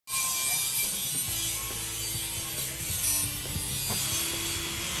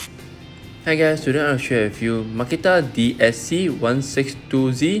Hi guys, today I'll share with you Makita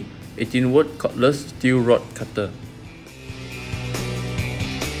DSC160Z 18-watt cordless steel rod cutter.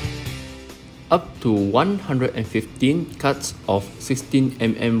 Up to 115 cuts of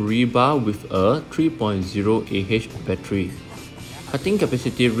 16mm rebar with a 3.0 Ah battery. Cutting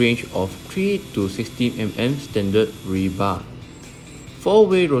capacity range of 3 to 16mm standard rebar.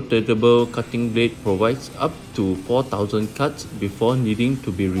 4-way rotatable cutting blade provides up to 4,000 cuts before needing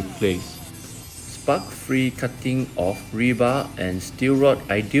to be replaced. Spark-free cutting of rebar and steel rod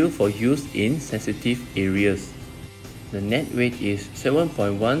ideal for use in sensitive areas. The net weight is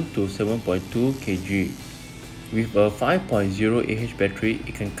 7.1 to 7.2 kg. With a 5.0 Ah battery,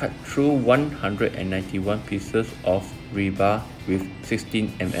 it can cut through 191 pieces of rebar with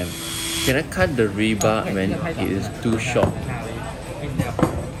 16mm. Can I cut the rebar when it is too short?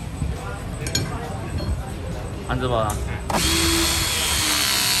 按这吧。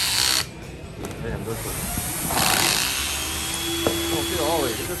有两个手。哦，对哦，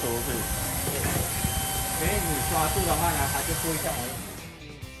这个手可以。所以你抓住的话呢，它就不会像我。